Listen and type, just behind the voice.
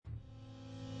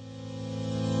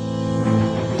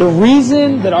The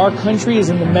reason that our country is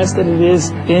in the mess that it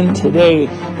is in today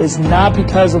is not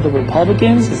because of the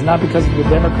Republicans, it's not because of the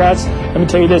Democrats. Let me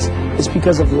tell you this, it's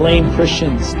because of lame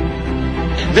Christians.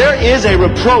 There is a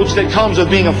reproach that comes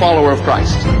with being a follower of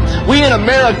Christ. We in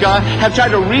America have tried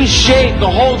to reshape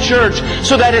the whole church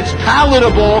so that it's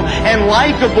palatable and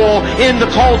likable in the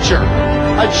culture.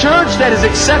 A church that is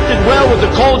accepted well with the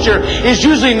culture is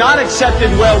usually not accepted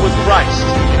well with Christ.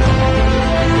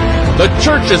 The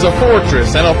church is a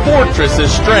fortress, and a fortress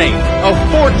is strength. A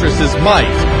fortress is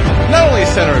might. Not only a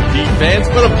center of defense,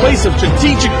 but a place of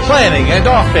strategic planning and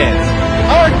offense.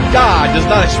 Our God does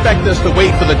not expect us to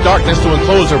wait for the darkness to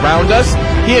enclose around us.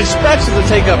 He expects us to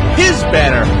take up His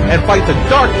banner and fight the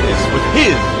darkness with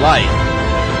His light.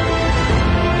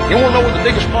 You want to know what the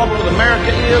biggest problem with America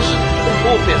is? The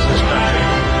pulpits in this country.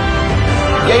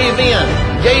 Gave in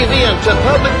to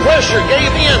public pressure,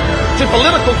 gave in to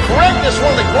political correctness.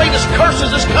 One of the greatest curses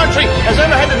this country has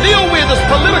ever had to deal with is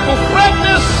political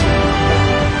correctness.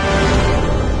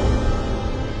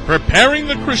 Preparing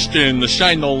the Christian to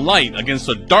shine the light against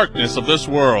the darkness of this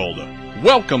world.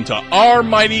 Welcome to Our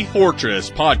Mighty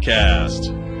Fortress Podcast.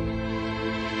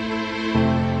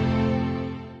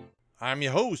 I'm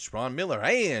your host, Ron Miller,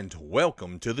 and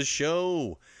welcome to the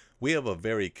show. We have a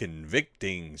very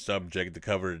convicting subject to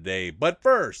cover today, but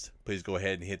first, please go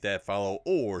ahead and hit that follow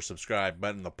or subscribe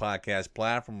button on the podcast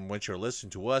platform in which you're listening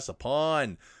to us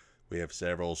upon. We have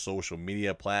several social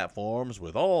media platforms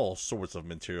with all sorts of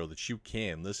material that you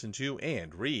can listen to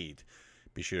and read.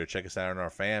 Be sure to check us out on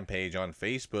our fan page on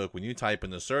Facebook when you type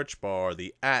in the search bar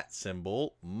the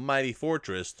 @ Mighty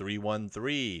Fortress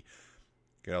 313. You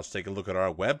can also take a look at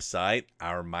our website,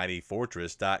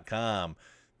 ourmightyfortress.com.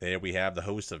 There we have the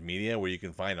host of media where you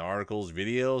can find articles,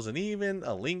 videos, and even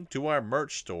a link to our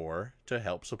merch store to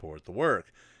help support the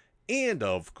work. And,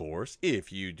 of course,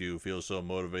 if you do feel so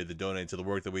motivated to donate to the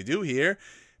work that we do here,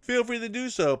 feel free to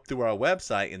do so through our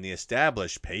website in the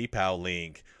established PayPal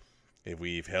link. If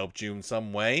we've helped you in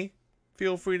some way,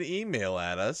 feel free to email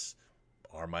at us,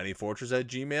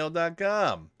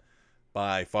 ourmightyfortress@gmail.com.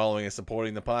 By following and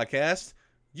supporting the podcast,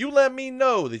 you let me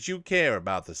know that you care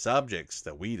about the subjects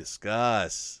that we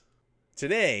discuss.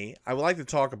 Today, I would like to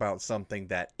talk about something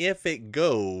that, if it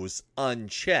goes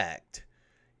unchecked,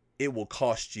 it will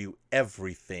cost you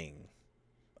everything.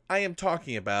 I am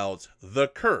talking about the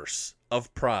curse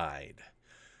of pride.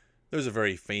 There's a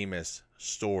very famous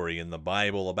story in the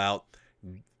Bible about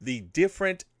the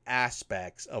different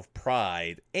aspects of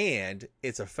pride and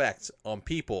its effects on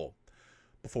people.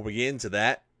 Before we get into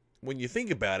that, when you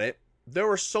think about it, there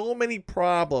are so many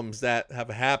problems that have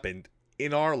happened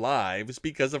in our lives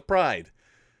because of pride.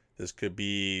 This could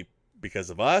be because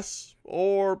of us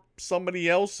or somebody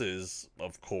else's,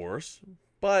 of course,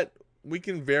 but we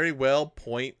can very well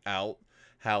point out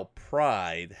how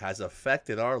pride has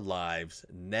affected our lives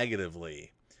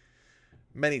negatively.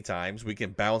 Many times we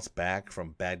can bounce back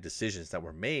from bad decisions that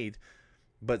were made,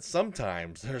 but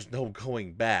sometimes there's no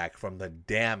going back from the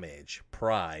damage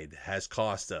pride has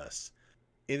cost us.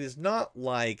 It is not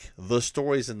like the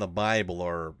stories in the Bible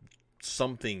are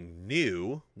something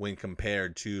new when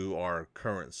compared to our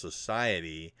current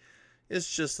society.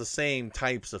 It's just the same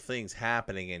types of things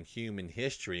happening in human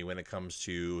history when it comes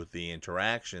to the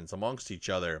interactions amongst each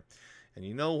other. And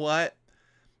you know what?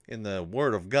 In the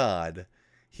Word of God,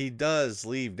 He does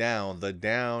leave down the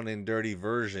down and dirty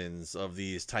versions of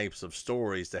these types of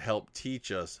stories to help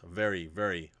teach us very,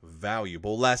 very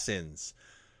valuable lessons.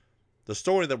 The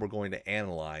story that we're going to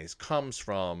analyze comes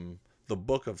from the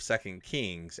book of 2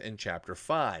 Kings in chapter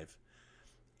 5.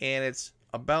 And it's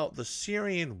about the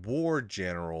Syrian war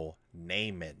general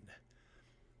Naaman.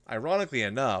 Ironically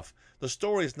enough, the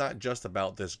story is not just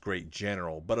about this great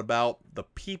general, but about the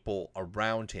people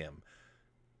around him.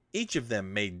 Each of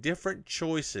them made different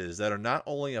choices that not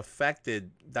only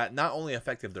affected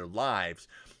their lives,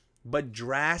 but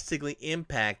drastically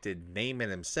impacted Naaman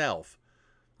himself.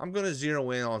 I'm going to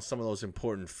zero in on some of those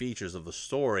important features of the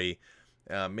story.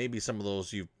 Maybe some of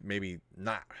those you maybe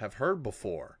not have heard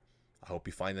before. I hope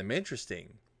you find them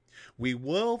interesting. We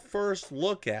will first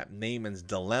look at Naaman's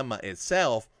dilemma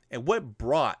itself and what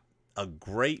brought a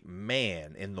great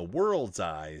man in the world's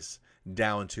eyes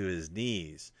down to his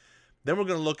knees. Then we're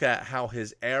going to look at how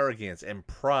his arrogance and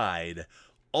pride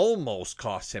almost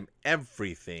cost him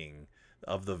everything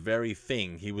of the very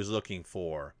thing he was looking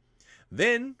for.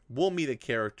 Then we'll meet a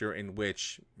character in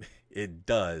which it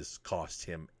does cost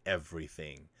him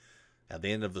everything. At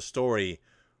the end of the story,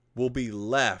 we'll be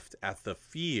left at the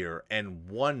fear and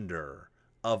wonder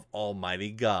of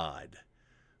Almighty God.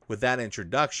 With that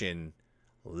introduction,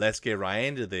 let's get right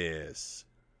into this.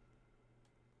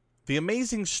 The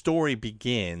amazing story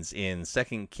begins in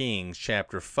 2 Kings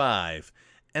chapter 5,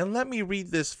 and let me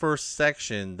read this first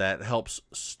section that helps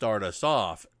start us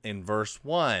off in verse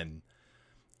 1.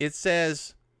 It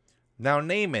says, "Now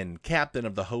Naaman, captain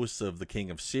of the hosts of the king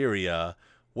of Syria,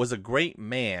 was a great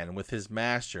man with his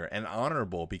master, and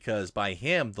honorable, because by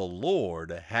him the Lord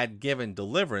had given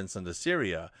deliverance unto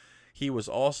Syria. He was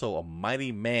also a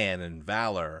mighty man in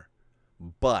valor,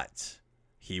 but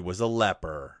he was a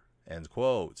leper." End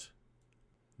quote.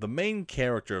 The main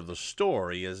character of the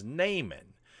story is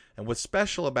Naaman, and what's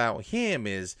special about him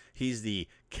is he's the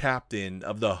captain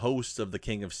of the host of the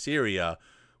king of Syria,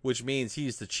 which means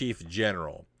he's the chief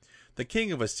general. The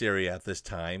king of Assyria at this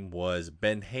time was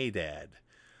Ben-Hadad.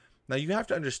 Now you have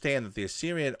to understand that the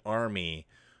Assyrian army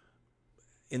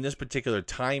in this particular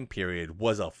time period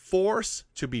was a force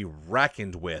to be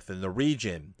reckoned with in the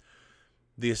region.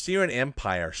 The Assyrian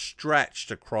Empire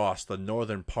stretched across the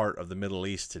northern part of the Middle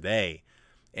East today,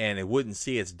 and it wouldn't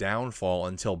see its downfall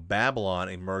until Babylon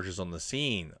emerges on the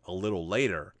scene a little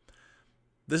later.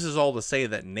 This is all to say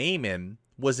that Naaman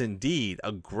was indeed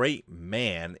a great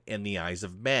man in the eyes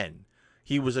of men.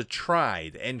 He was a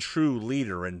tried and true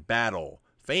leader in battle,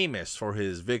 famous for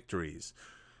his victories.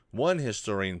 One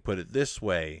historian put it this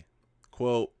way,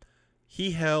 quote,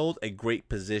 "He held a great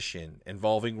position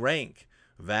involving rank,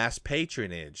 vast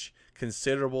patronage,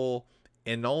 considerable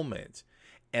emolument,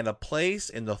 and a place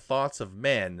in the thoughts of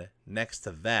men next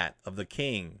to that of the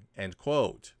king." End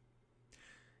quote.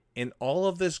 In all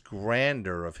of this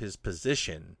grandeur of his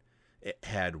position, it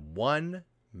had one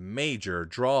major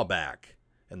drawback,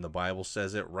 and the Bible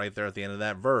says it right there at the end of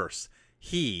that verse.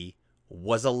 He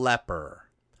was a leper.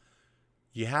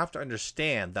 You have to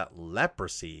understand that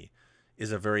leprosy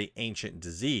is a very ancient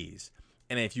disease,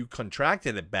 and if you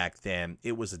contracted it back then,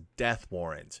 it was a death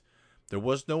warrant. There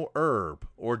was no herb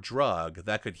or drug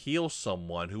that could heal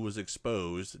someone who was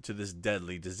exposed to this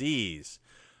deadly disease.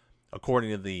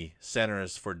 According to the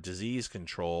Centers for Disease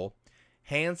Control,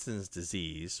 Hansen's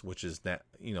disease, which is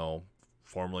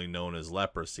formerly known as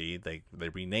leprosy, they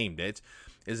renamed it,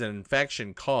 is an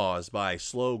infection caused by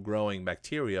slow-growing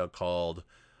bacteria called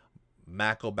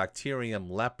Mycobacterium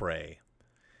leprae.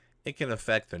 It can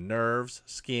affect the nerves,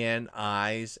 skin,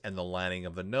 eyes, and the lining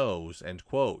of the nose. End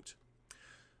quote.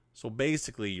 So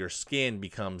basically, your skin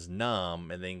becomes numb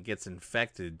and then gets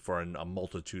infected for a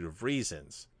multitude of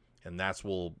reasons, and that's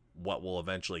what will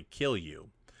eventually kill you.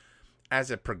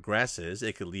 As it progresses,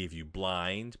 it could leave you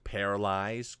blind,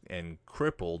 paralyzed, and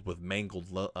crippled with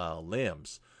mangled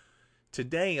limbs.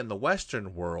 Today in the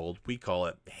Western world, we call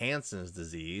it Hansen's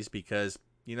disease because,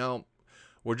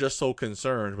 we're just so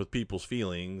concerned with people's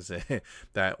feelings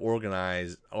that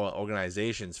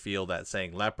organizations feel that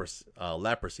saying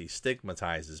leprosy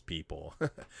stigmatizes people.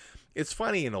 It's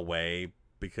funny in a way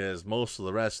because most of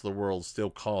the rest of the world still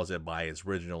calls it by its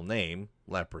original name,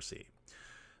 leprosy.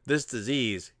 This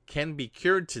disease can be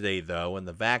cured today, though, and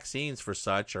the vaccines for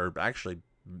such are actually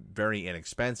very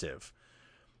inexpensive.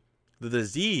 The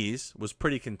disease was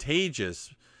pretty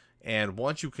contagious, and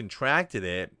once you contracted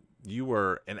it, you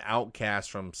were an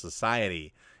outcast from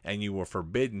society, and you were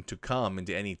forbidden to come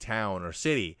into any town or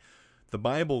city. The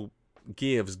Bible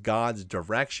gives God's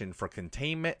direction for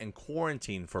containment and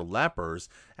quarantine for lepers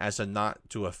as to not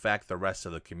to affect the rest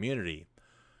of the community.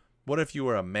 What if you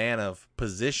were a man of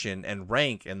position and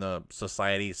rank in the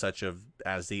society such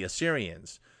as the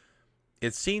Assyrians?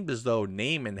 It seemed as though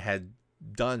Naaman had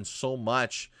done so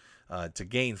much to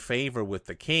gain favor with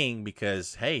the king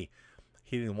because, hey,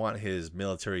 he didn't want his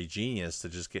military genius to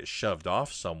just get shoved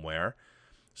off somewhere.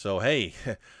 So, hey,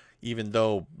 even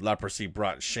though leprosy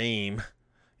brought shame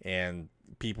and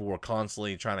people were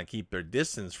constantly trying to keep their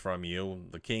distance from you,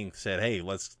 the king said, hey,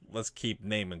 let's keep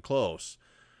Naaman close.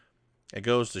 It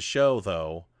goes to show,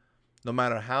 though, no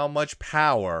matter how much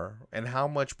power and how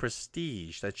much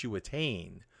prestige that you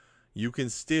attain, you can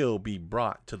still be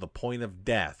brought to the point of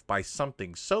death by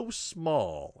something so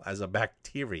small as a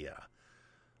bacteria.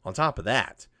 On top of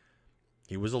that,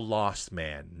 he was a lost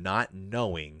man, not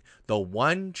knowing the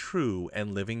one true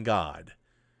and living God.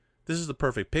 This is the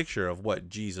perfect picture of what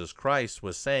Jesus Christ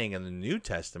was saying in the New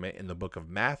Testament in the book of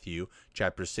Matthew,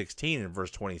 chapter 16 and verse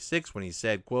 26, when he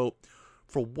said, quote,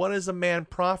 "For what is a man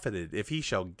profited if he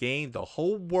shall gain the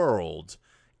whole world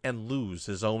and lose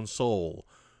his own soul?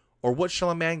 Or what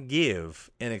shall a man give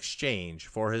in exchange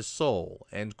for his soul?"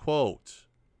 End quote.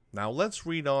 Now let's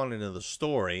read on into the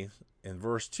story. In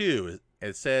verse 2,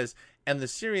 it says, "And the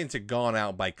Syrians had gone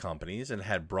out by companies, and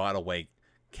had brought away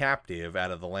captive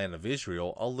out of the land of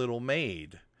Israel a little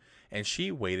maid. And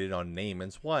she waited on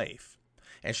Naaman's wife.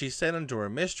 And she said unto her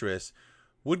mistress,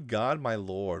 Would God my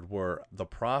Lord were the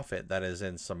prophet that is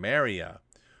in Samaria,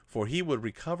 for he would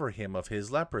recover him of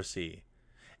his leprosy.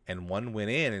 And one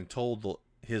went in and told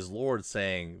his Lord,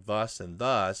 saying, Thus and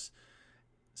thus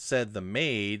said the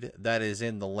maid that is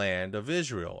in the land of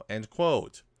Israel. End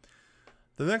quote.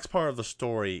 The next part of the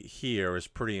story here is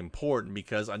pretty important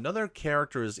because another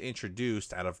character is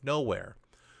introduced out of nowhere.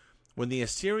 When the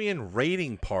Assyrian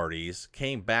raiding parties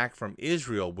came back from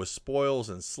Israel with spoils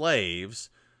and slaves,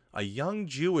 a young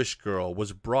Jewish girl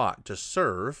was brought to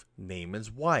serve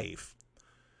Naaman's wife.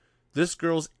 This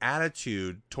girl's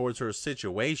attitude towards her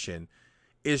situation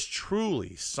is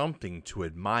truly something to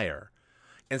admire.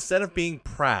 Instead of being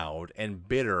proud and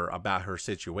bitter about her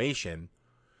situation,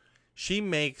 she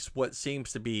makes what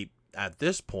seems to be, at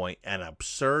this point, an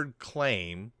absurd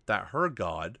claim that her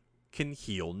God can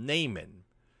heal Naaman.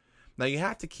 Now you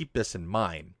have to keep this in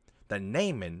mind, that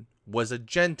Naaman was a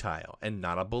Gentile and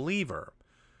not a believer.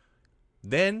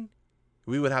 Then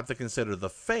we would have to consider the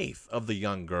faith of the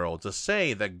young girl to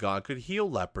say that God could heal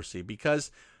leprosy,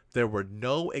 because there were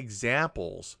no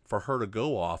examples for her to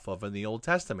go off of in the Old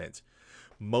Testament.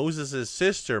 Moses'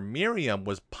 sister Miriam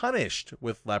was punished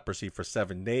with leprosy for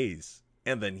 7 days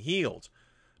and then healed,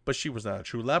 but she was not a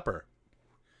true leper.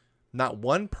 Not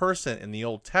one person in the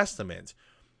Old Testament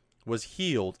was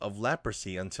healed of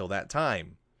leprosy until that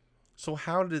time. So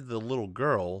how did the little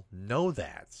girl know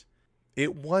that?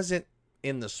 It wasn't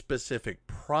in the specific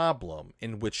problem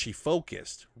in which she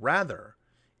focused. Rather,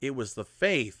 it was the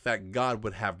faith that God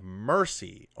would have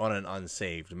mercy on an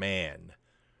unsaved man.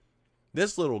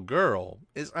 This little girl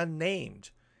is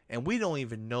unnamed, and we don't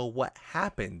even know what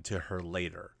happened to her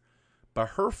later.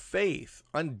 But her faith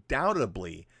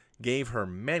undoubtedly gave her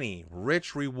many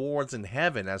rich rewards in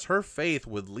heaven, as her faith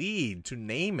would lead to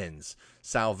Naaman's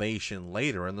salvation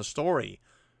later in the story.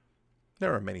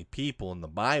 There are many people in the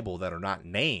Bible that are not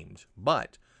named,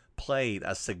 but played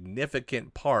a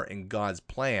significant part in God's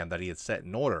plan that he had set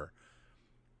in order.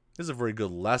 There's a very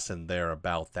good lesson there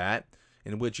about that,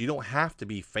 in which you don't have to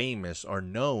be famous or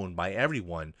known by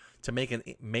everyone to make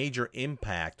a major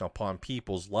impact upon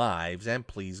people's lives and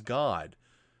please God.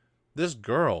 This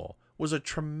girl was a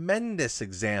tremendous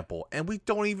example, and we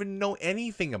don't even know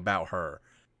anything about her.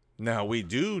 Now, we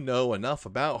do know enough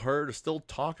about her to still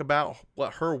talk about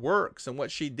what her works and what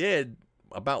she did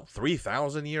about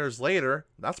 3,000 years later.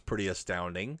 That's pretty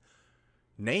astounding.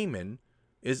 Naaman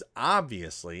is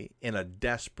obviously in a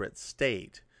desperate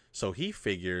state. So he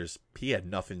figures he had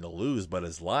nothing to lose but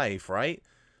his life, right?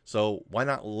 So why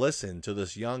not listen to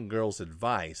this young girl's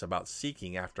advice about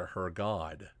seeking after her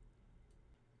God?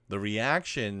 The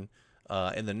reaction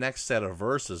in the next set of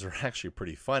verses are actually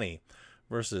pretty funny.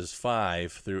 Verses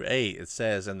 5 through 8, it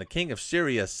says, And the king of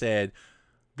Syria said,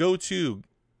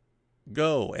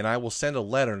 Go, and I will send a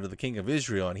letter to the king of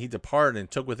Israel. And he departed and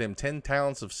took with him 10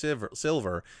 talents of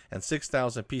silver and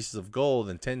 6,000 pieces of gold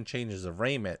and 10 changes of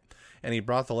raiment. And he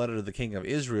brought the letter to the king of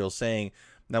Israel, saying,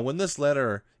 Now when this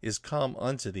letter is come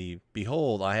unto thee,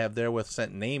 behold, I have therewith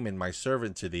sent Naaman my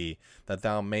servant to thee, that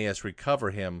thou mayest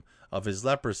recover him of his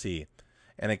leprosy.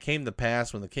 And it came to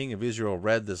pass, when the king of Israel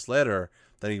read this letter,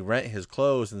 that he rent his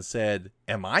clothes and said,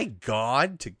 Am I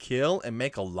God to kill and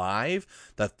make alive,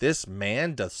 that this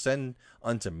man doth send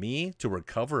unto me to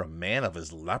recover a man of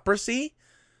his leprosy?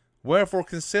 Wherefore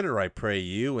consider, I pray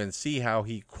you, and see how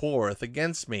he quarreth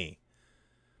against me.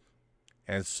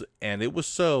 And it was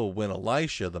so, when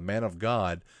Elisha, the man of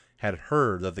God, had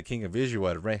heard that the king of Israel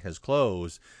had rent his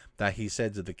clothes, that he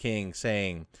said to the king,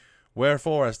 saying,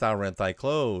 Wherefore hast thou rent thy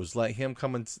clothes? Let him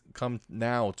come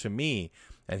now to me,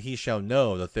 and he shall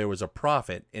know that there was a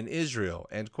prophet in Israel.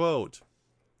 End quote.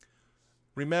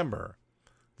 Remember,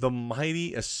 the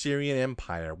mighty Assyrian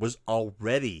Empire was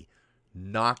already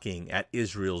knocking at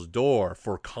Israel's door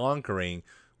for conquering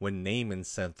when Naaman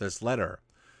sent this letter.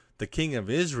 The king of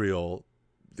Israel,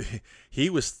 he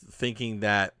was thinking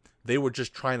that they were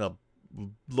just trying to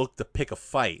look to pick a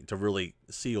fight to really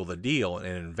seal the deal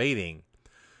and invading.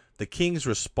 The king's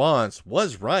response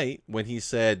was right when he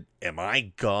said, Am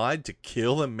I God to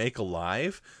kill and make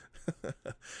alive?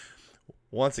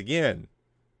 Once again,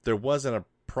 there wasn't a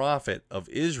prophet of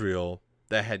Israel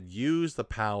that had used the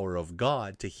power of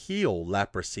God to heal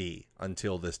leprosy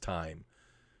until this time.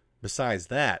 Besides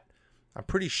that, I'm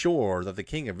pretty sure that the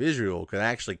king of Israel could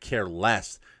actually care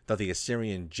less that the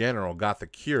Assyrian general got the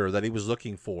cure that he was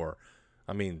looking for.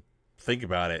 I mean, think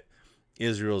about it.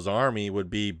 Israel's army would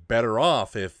be better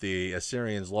off if the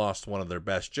Assyrians lost one of their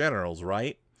best generals,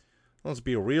 right? Let's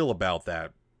be real about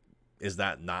that. Is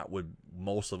that not what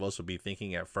most of us would be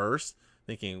thinking at first?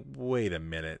 Thinking, wait a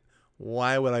minute,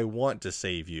 why would I want to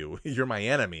save you? You're my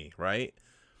enemy, right?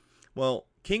 Well,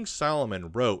 King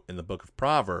Solomon wrote in the book of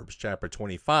Proverbs, chapter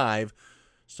 25,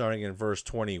 starting in verse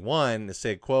 21, it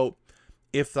said, quote,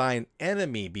 "If thine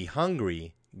enemy be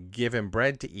hungry, give him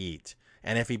bread to eat,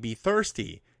 and if he be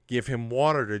thirsty, give him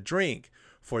water to drink,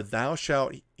 for thou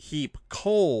shalt heap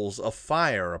coals of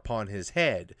fire upon his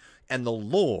head, and the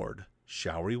Lord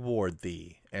shall reward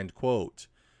thee." End quote.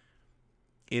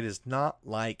 It is not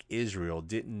like Israel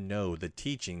didn't know the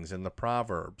teachings in the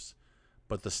Proverbs,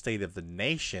 but the state of the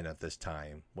nation at this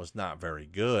time was not very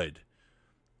good.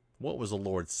 What was the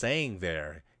Lord saying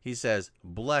there? He says,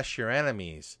 bless your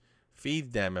enemies,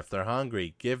 feed them if they're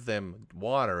hungry, give them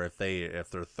water if they're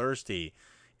thirsty,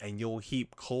 and you'll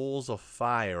heap coals of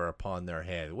fire upon their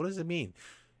head. What does it mean?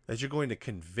 That you're going to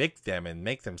convict them and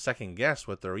make them second guess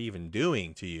what they're even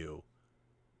doing to you.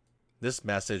 This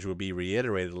message will be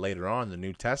reiterated later on in the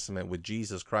New Testament with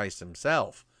Jesus Christ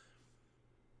himself.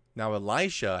 Now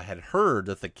Elisha had heard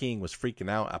that the king was freaking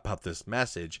out about this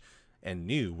message and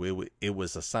knew it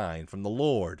was a sign from the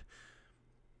Lord.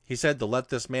 He said to let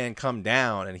this man come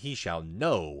down, and he shall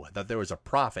know that there is a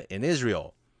prophet in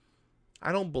Israel.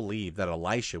 I don't believe that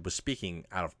Elisha was speaking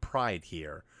out of pride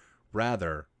here.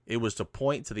 Rather, it was to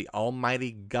point to the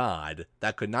Almighty God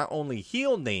that could not only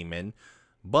heal Naaman,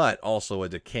 but also a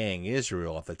decaying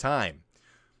Israel at the time.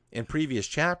 In previous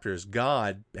chapters,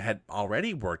 God had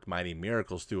already worked mighty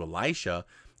miracles through Elisha,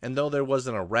 and though there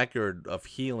wasn't a record of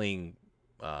healing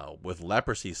with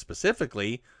leprosy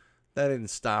specifically, that didn't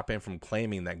stop him from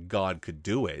claiming that God could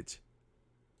do it.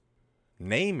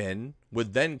 Naaman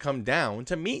would then come down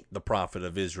to meet the prophet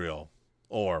of Israel,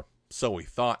 or so he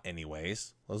thought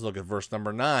anyways. Let's look at verse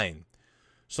number 9.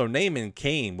 So Naaman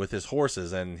came with his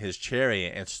horses and his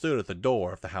chariot and stood at the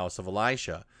door of the house of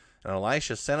Elisha. And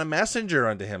Elisha sent a messenger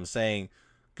unto him, saying,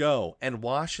 Go and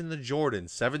wash in the Jordan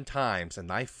 7 times, and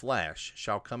thy flesh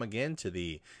shall come again to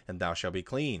thee, and thou shalt be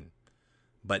clean.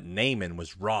 But Naaman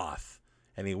was wroth,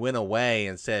 and he went away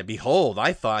and said, Behold,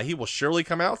 I thought he will surely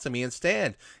come out to me and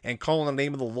stand, and call on the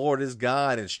name of the Lord his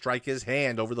God, and strike his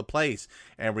hand over the place,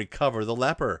 and recover the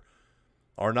leper.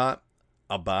 Are not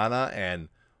Abana and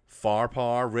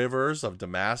Pharpar rivers of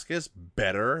Damascus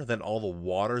better than all the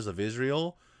waters of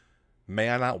Israel? May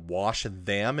I not wash in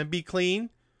them and be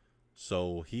clean?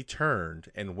 So he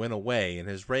turned and went away in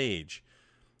his rage.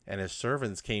 And his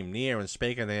servants came near and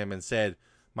spake unto him and said,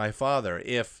 My father,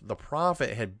 if the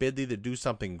prophet had bid thee to do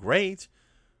something great,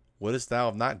 wouldst thou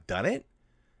have not done it?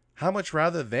 How much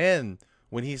rather then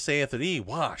when he saith to thee,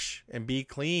 Wash and be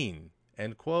clean?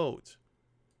 End quote.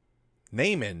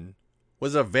 Naaman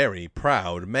was a very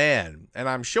proud man, and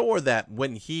I'm sure that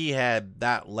when he had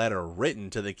that letter written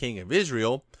to the king of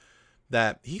Israel,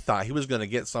 that he thought he was going to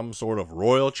get some sort of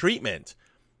royal treatment.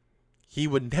 He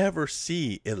would never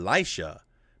see Elisha,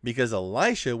 because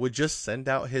Elisha would just send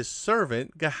out his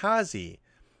servant Gehazi,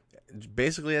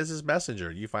 basically as his messenger.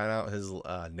 You find out his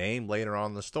name later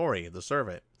on in the story, the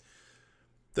servant.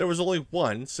 There was only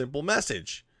one simple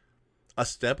message: a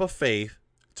step of faith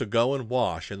to go and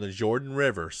wash in the Jordan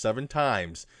River 7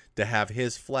 times to have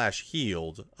his flesh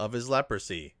healed of his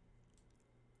leprosy.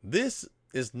 This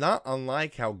is not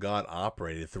unlike how God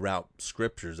operated throughout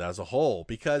scriptures as a whole,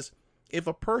 because if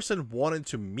a person wanted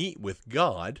to meet with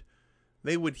God,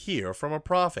 they would hear from a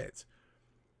prophet.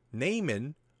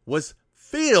 Naaman was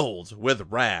filled with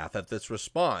wrath at this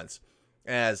response,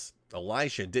 as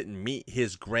Elisha didn't meet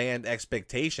his grand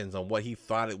expectations on what he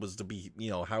thought it was to be,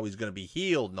 how he's going to be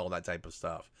healed and all that type of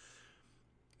stuff.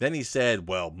 Then he said,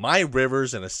 well, my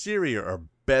rivers in Assyria are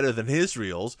better than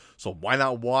Israel's, so why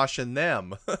not wash in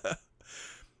them?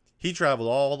 He traveled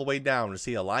all the way down to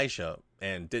see Elisha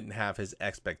and didn't have his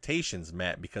expectations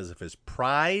met because of his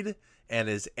pride and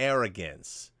his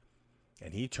arrogance.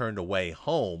 And he turned away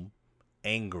home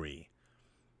angry.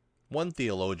 One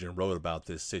theologian wrote about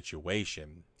this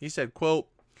situation. He said, quote,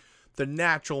 The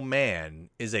natural man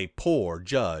is a poor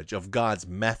judge of God's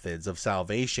methods of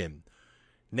salvation.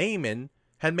 Naaman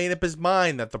had made up his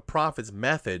mind that the prophet's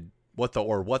method, what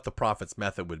the prophet's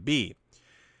method would be.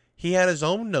 He had his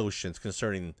own notions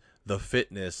concerning the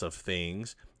fitness of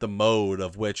things, the mode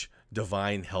of which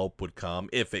divine help would come,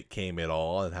 if it came at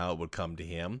all, and how it would come to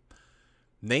him.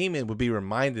 Naaman would be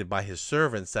reminded by his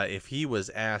servants that if he was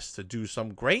asked to do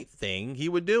some great thing, he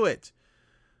would do it.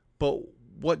 But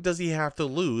what does he have to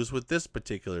lose with this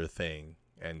particular thing?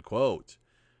 End quote.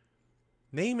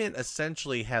 Naaman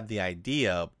essentially had the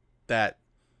idea that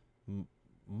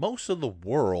most of the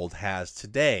world has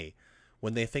today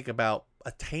when they think about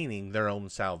attaining their own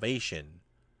salvation.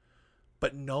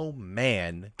 But no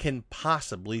man can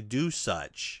possibly do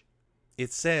such.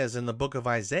 It says in the book of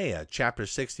Isaiah, chapter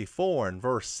 64 and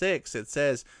verse 6, it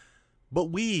says, But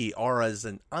we are as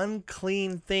an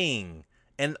unclean thing,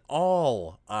 and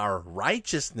all our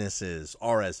righteousnesses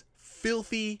are as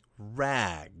filthy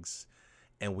rags.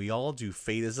 And we all do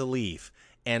fade as a leaf,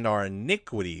 and our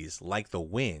iniquities, like the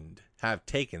wind, have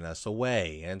taken us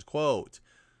away. End quote.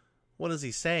 What is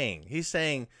he saying? He's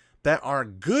saying that our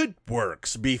good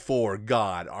works before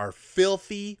God are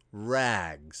filthy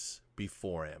rags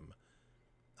before him.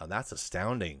 Now that's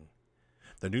astounding.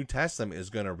 The New Testament is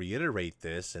going to reiterate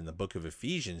this in the book of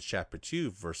Ephesians, chapter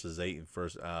 2, verses 8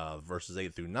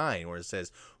 through 9, where it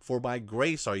says, "For by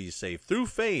grace are you saved through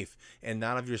faith, and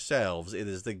not of yourselves. It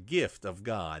is the gift of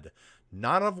God,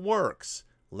 not of works,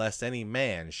 lest any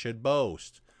man should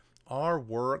boast." Our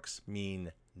works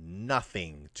mean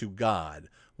nothing to God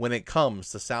when it comes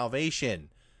to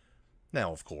salvation.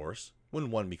 Now, of course,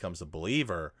 when one becomes a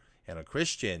believer and a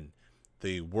Christian,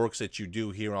 the works that you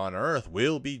do here on earth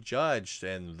will be judged,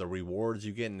 and the rewards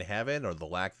you get in heaven or the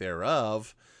lack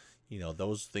thereof,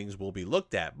 those things will be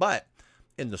looked at. But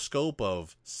in the scope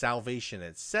of salvation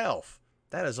itself,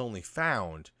 that is only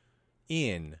found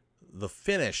in the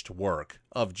finished work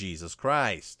of Jesus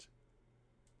Christ.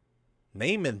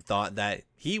 Naaman thought that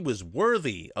he was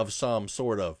worthy of some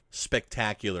sort of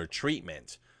spectacular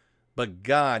treatment, but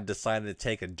God decided to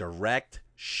take a direct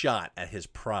shot at his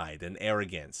pride and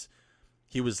arrogance.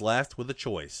 He was left with a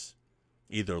choice: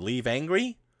 either leave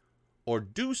angry or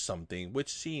do something which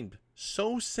seemed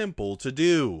so simple to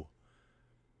do.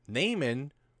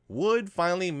 Naaman would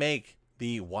finally make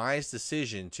the wise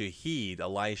decision to heed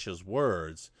Elisha's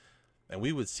words, and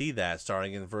we would see that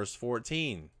starting in verse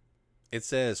 14. It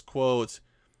says, quote,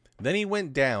 "Then he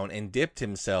went down and dipped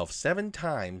himself 7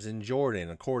 times in Jordan,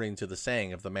 according to the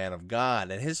saying of the man of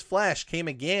God, and his flesh came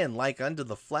again like unto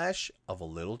the flesh of a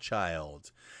little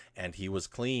child, and he was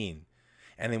clean.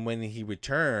 And then when he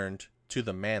returned to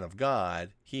the man of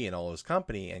God, he and all his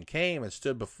company, and came and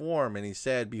stood before him, and he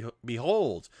said,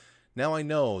 Behold, now I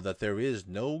know that there is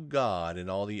no God in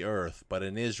all the earth but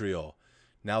in Israel.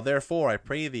 Now therefore I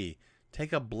pray thee,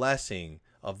 take a blessing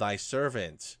of thy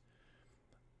servant.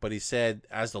 But he said,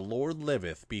 As the Lord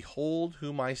liveth, behold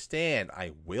whom I stand,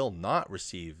 I will not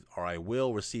receive, or I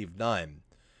will receive none.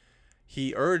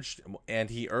 He urged him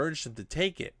to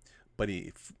take it, but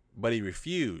he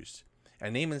refused.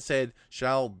 And Naaman said,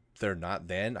 Shall there not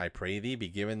then, I pray thee, be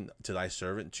given to thy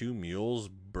servant 2 mules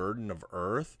burden of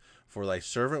earth? For thy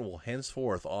servant will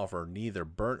henceforth offer neither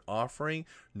burnt offering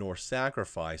nor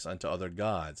sacrifice unto other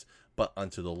gods, but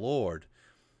unto the Lord.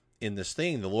 In this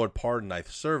thing the Lord pardon thy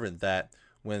servant, that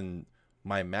when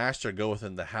my master goeth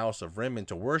in the house of Rimmon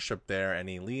to worship there, and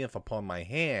he leaneth upon my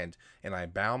hand, and I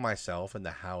bow myself in the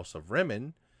house of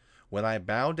Rimmon, when I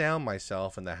bow down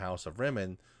myself in the house of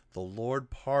Rimmon, the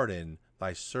Lord pardon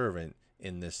thy servant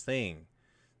in this thing.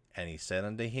 And he said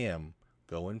unto him,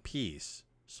 Go in peace.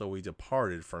 So he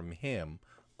departed from him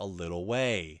a little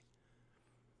way.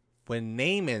 When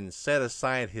Naaman set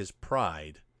aside his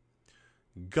pride,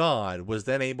 God was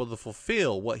then able to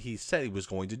fulfill what he said he was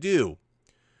going to do.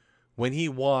 When he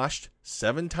washed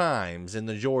 7 times in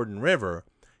the Jordan River,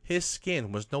 his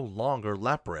skin was no longer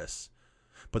leprous.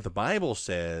 But the Bible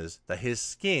says that his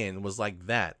skin was like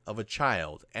that of a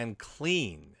child and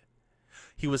clean.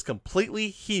 He was completely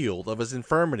healed of his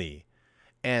infirmity,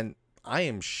 and I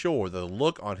am sure the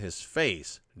look on his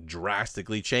face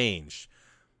drastically changed.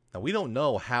 Now, we don't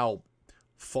know how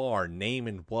far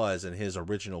Naaman was in his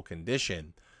original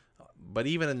condition, but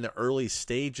even in the early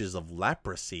stages of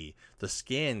leprosy, the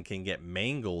skin can get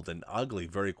mangled and ugly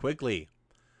very quickly.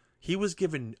 He was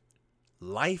given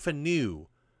life anew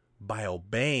by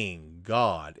obeying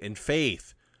God in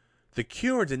faith. The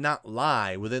cure did not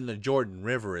lie within the Jordan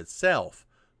River itself,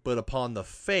 but upon the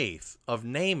faith of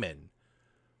Naaman.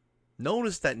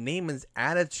 Notice that Naaman's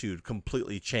attitude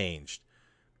completely changed.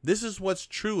 This is what's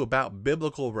true about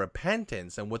biblical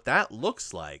repentance and what that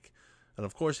looks like. And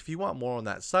of course, if you want more on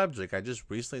that subject, I just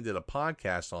recently did a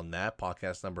podcast on that,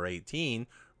 podcast number 18,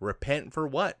 Repent for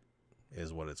What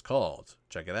is what it's called.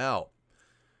 Check it out.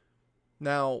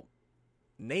 Now,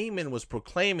 Naaman was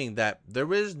proclaiming that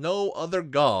there is no other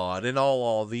God in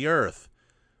all the earth.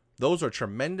 Those are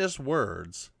tremendous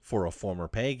words for a former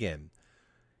pagan.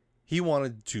 He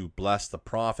wanted to bless the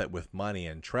prophet with money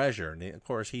and treasure, and of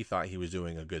course he thought he was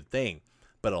doing a good thing.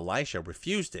 But Elisha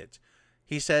refused it.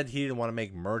 He said he didn't want to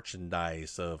make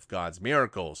merchandise of God's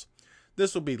miracles.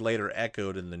 This will be later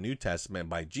echoed in the New Testament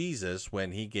by Jesus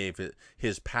when he gave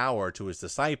his power to his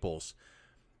disciples.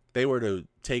 They were to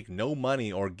take no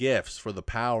money or gifts for the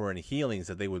power and healings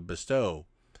that they would bestow.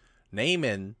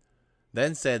 Naaman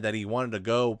then said that he wanted to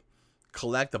go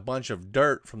collect a bunch of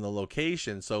dirt from the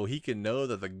location so he could know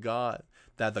that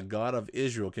that the God of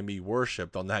Israel can be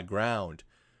worshipped on that ground.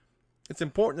 It's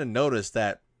important to notice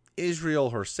that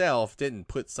Israel herself didn't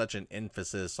put such an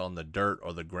emphasis on the dirt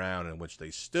or the ground in which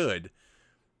they stood.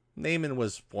 Naaman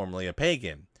was formerly a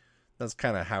pagan. That's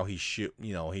kind of how he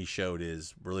showed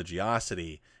his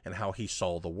religiosity and how he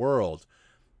saw the world.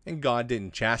 And God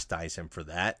didn't chastise him for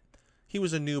that. He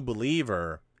was a new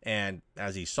believer, and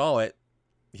as he saw it,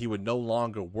 he would no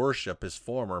longer worship his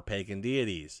former pagan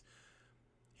deities.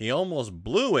 He almost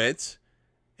blew it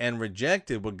and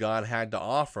rejected what God had to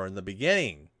offer in the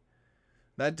beginning.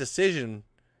 That decision,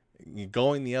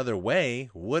 going the other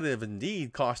way, would have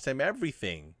indeed cost him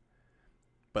everything.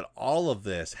 But all of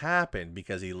this happened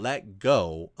because he let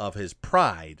go of his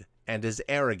pride and his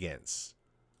arrogance.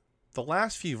 The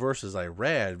last few verses I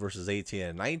read, verses 18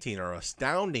 and 19, are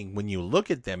astounding when you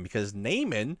look at them, because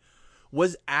Naaman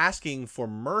was asking for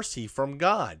mercy from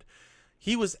God.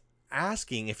 He was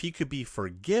asking if he could be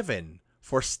forgiven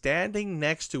for standing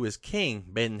next to his king,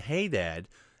 Ben-Hadad,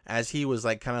 as he was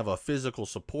like kind of a physical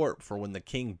support for when the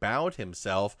king bowed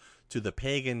himself to the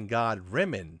pagan god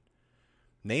Rimmon.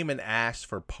 Naaman asked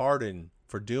for pardon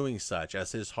for doing such,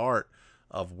 as his heart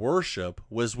of worship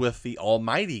was with the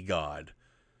Almighty God.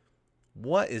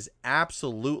 What is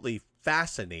absolutely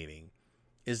fascinating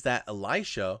is that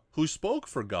Elisha, who spoke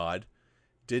for God,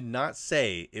 did not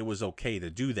say it was okay to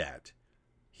do that.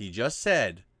 He just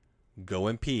said, "Go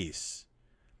in peace."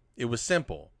 It was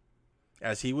simple,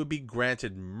 as he would be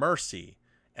granted mercy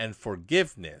and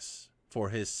forgiveness for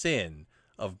his sin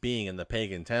of being in the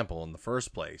pagan temple in the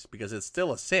first place, because it's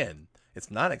still a sin.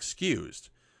 It's not excused.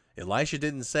 Elisha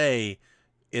didn't say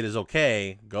it is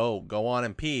okay, go on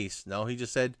in peace. No, he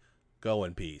just said, go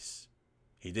in peace.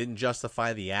 He didn't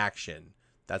justify the action.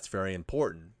 That's very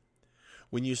important.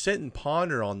 When you sit and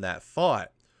ponder on that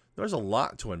thought, there's a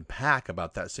lot to unpack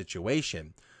about that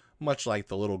situation, much like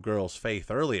the little girl's faith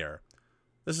earlier.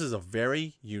 This is a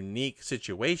very unique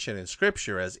situation in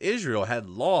Scripture, as Israel had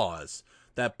laws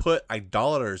that put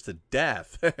idolaters to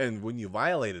death, and when you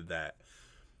violated that,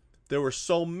 there were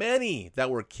so many that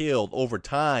were killed over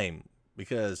time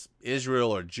because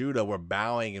Israel or Judah were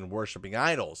bowing and worshiping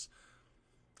idols.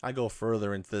 I go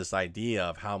further into this idea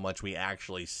of how much we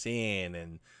actually sin,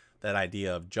 and that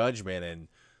idea of judgment,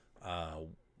 and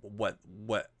what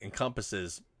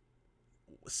encompasses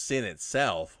sin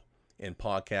itself in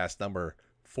podcast number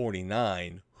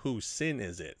 49, Whose Sin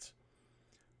Is It?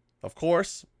 Of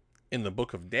course, in the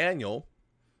book of Daniel,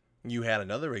 you had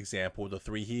another example of the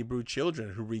 3 Hebrew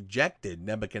children who rejected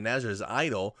Nebuchadnezzar's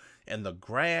idol, and the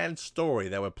grand story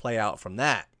that would play out from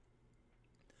that.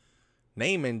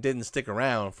 Naaman didn't stick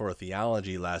around for a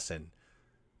theology lesson,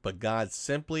 but God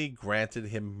simply granted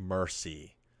him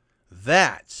mercy.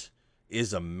 That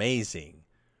is amazing.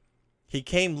 He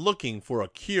came looking for a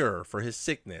cure for his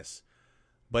sickness,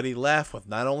 but he left with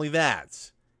not only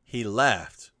that, he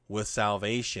left with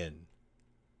salvation.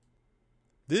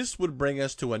 This would bring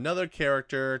us to another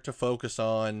character to focus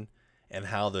on, and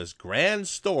how this grand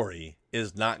story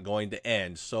is not going to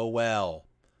end so well.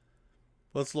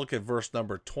 Let's look at verse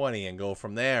number 20 and go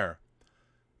from there.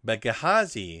 But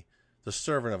Gehazi, the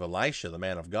servant of Elisha, the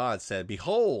man of God, said,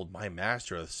 "Behold, my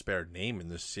master hath spared Naaman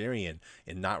the Syrian,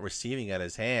 in not receiving at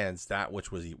his hands that which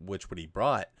he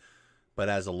brought. But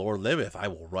as the Lord liveth, I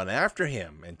will run after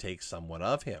him, and take somewhat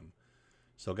of him."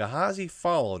 So Gehazi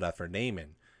followed after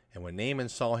Naaman, and when Naaman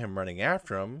saw him running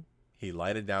after him, he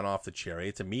lighted down off the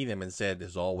chariot to meet him, and said,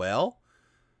 "Is all well?"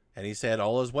 And he said,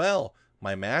 "All is well.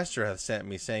 My master hath sent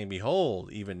me, saying,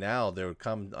 Behold, even now there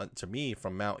come unto me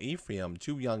from Mount Ephraim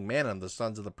 2 young men of the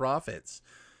sons of the prophets.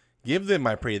 Give them,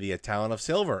 I pray thee, a talent of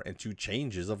silver, and 2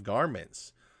 changes of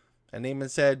garments." And Naaman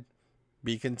said,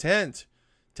 "Be content,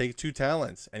 take 2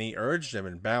 talents. And he urged him,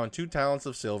 and bound 2 talents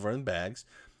of silver in bags,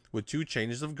 with 2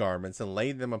 changes of garments, and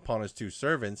laid them upon his 2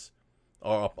 servants,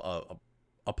 or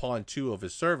upon 2 of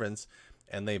his servants,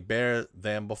 and they bare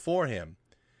them before him.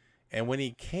 And when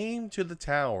he came to the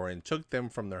tower, and took them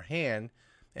from their hand,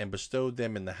 and bestowed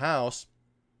them in the house,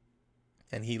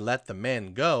 and he let the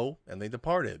men go, and they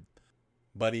departed.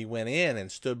 But he went in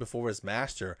and stood before his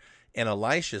master, and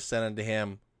Elisha said unto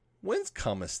him, "Whence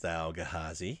comest thou,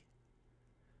 Gehazi?"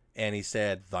 And he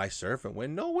said, "Thy servant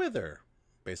went no whither."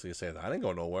 Basically saying, I didn't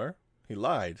go nowhere. He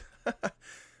lied.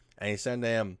 And he said to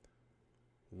him,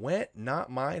 "Went not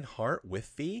mine heart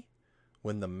with thee,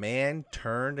 when the man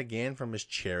turned again from his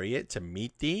chariot to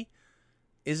meet thee?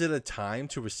 Is it a time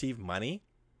to receive money,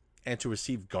 and to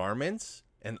receive garments,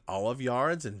 and olive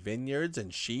yards, and vineyards,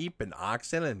 and sheep, and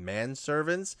oxen, and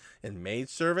manservants, and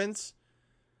maidservants?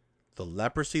 The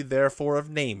leprosy therefore of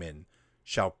Naaman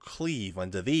shall cleave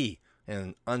unto thee,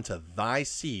 and unto thy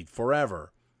seed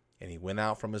forever, and he went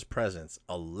out from his presence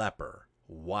a leper,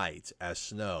 white as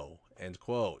snow. End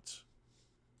quote.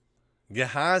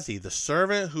 Gehazi, the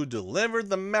servant who delivered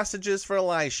the messages for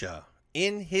Elisha,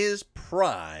 in his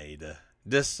pride,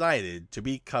 decided to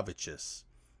be covetous.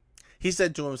 He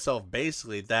said to himself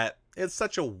basically that it's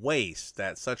such a waste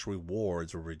that such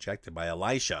rewards were rejected by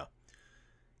Elisha.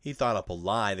 He thought up a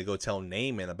lie to go tell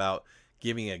Naaman about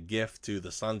giving a gift to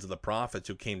the sons of the prophets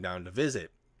who came down to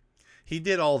visit. He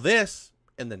did all this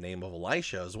in the name of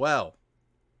Elisha as well.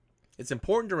 It's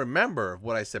important to remember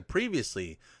what I said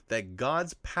previously, that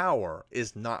God's power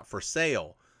is not for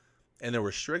sale, and there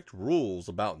were strict rules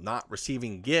about not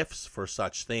receiving gifts for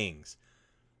such things.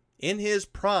 In his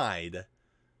pride,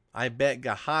 I bet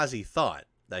Gehazi thought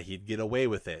that he'd get away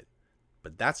with it,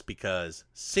 but that's because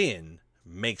sin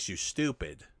makes you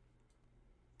stupid.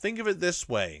 Think of it this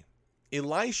way.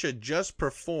 Elisha just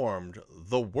performed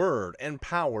the word and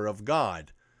power of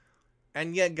God,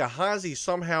 and yet Gehazi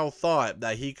somehow thought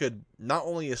that he could not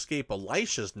only escape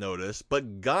Elisha's notice,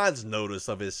 but God's notice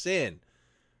of his sin.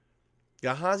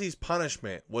 Gehazi's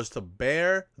punishment was to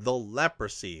bear the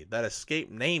leprosy that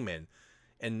escaped Naaman,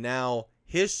 and now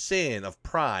his sin of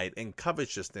pride and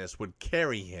covetousness would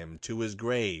carry him to his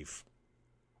grave.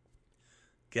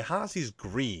 Gehazi's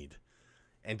greed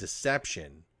and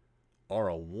deception are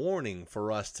a warning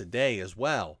for us today as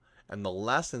well, and the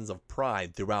lessons of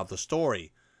pride throughout the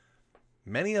story.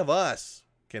 Many of us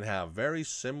can have very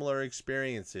similar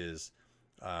experiences,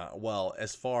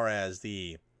 as far as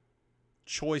the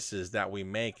choices that we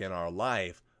make in our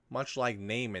life, much like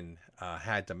Naaman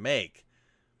had to make.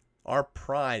 Our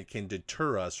pride can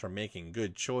deter us from making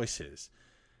good choices.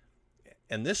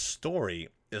 And this story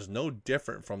is no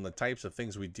different from the types of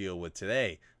things we deal with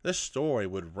today. This story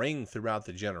would ring throughout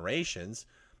the generations,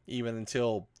 even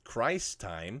until Christ's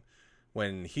time,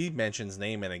 when he mentions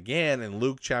Naaman again in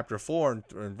Luke chapter 4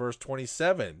 and verse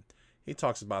 27. He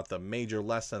talks about the major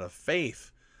lesson of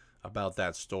faith about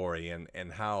that story,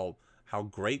 and how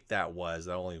great that was,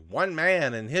 that only one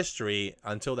man in history,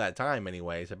 until that time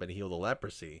anyways, had been healed of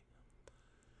leprosy.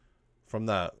 From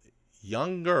the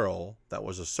young girl that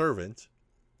was a servant,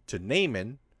 to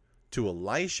Naaman, to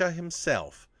Elisha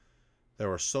himself,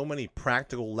 there are so many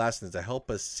practical lessons to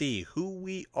help us see who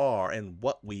we are and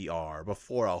what we are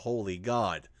before a holy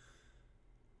God.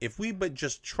 If we but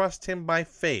just trust him by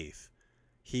faith,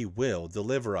 he will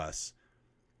deliver us.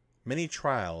 Many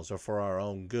trials are for our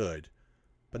own good,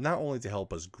 but not only to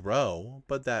help us grow,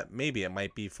 but that maybe it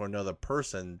might be for another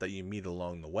person that you meet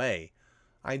along the way.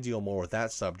 I deal more with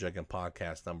that subject in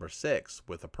podcast number 6,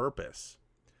 With a Purpose.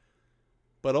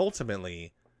 But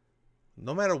ultimately,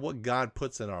 no matter what God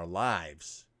puts in our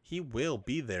lives, he will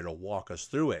be there to walk us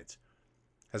through it.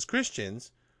 As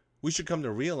Christians, we should come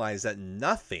to realize that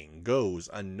nothing goes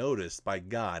unnoticed by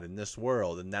God in this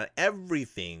world, and that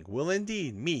everything will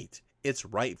indeed meet its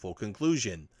rightful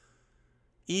conclusion.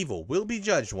 Evil will be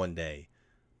judged one day,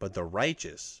 but the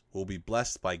righteous will be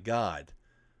blessed by God.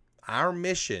 Our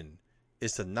mission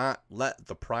is to not let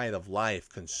the pride of life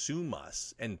consume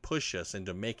us and push us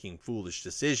into making foolish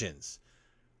decisions.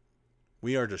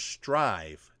 We are to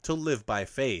strive to live by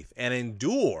faith and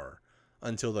endure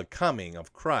until the coming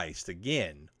of Christ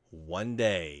again one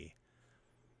day.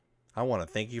 I want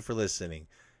to thank you for listening,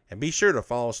 and be sure to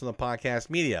follow us on the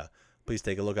podcast media. Please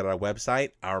take a look at our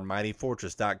website,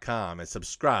 ourmightyfortress.com, and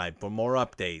subscribe for more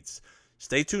updates.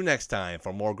 Stay tuned next time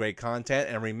for more great content,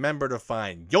 and remember to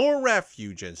find your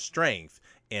refuge and strength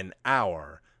in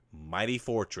our mighty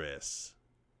fortress.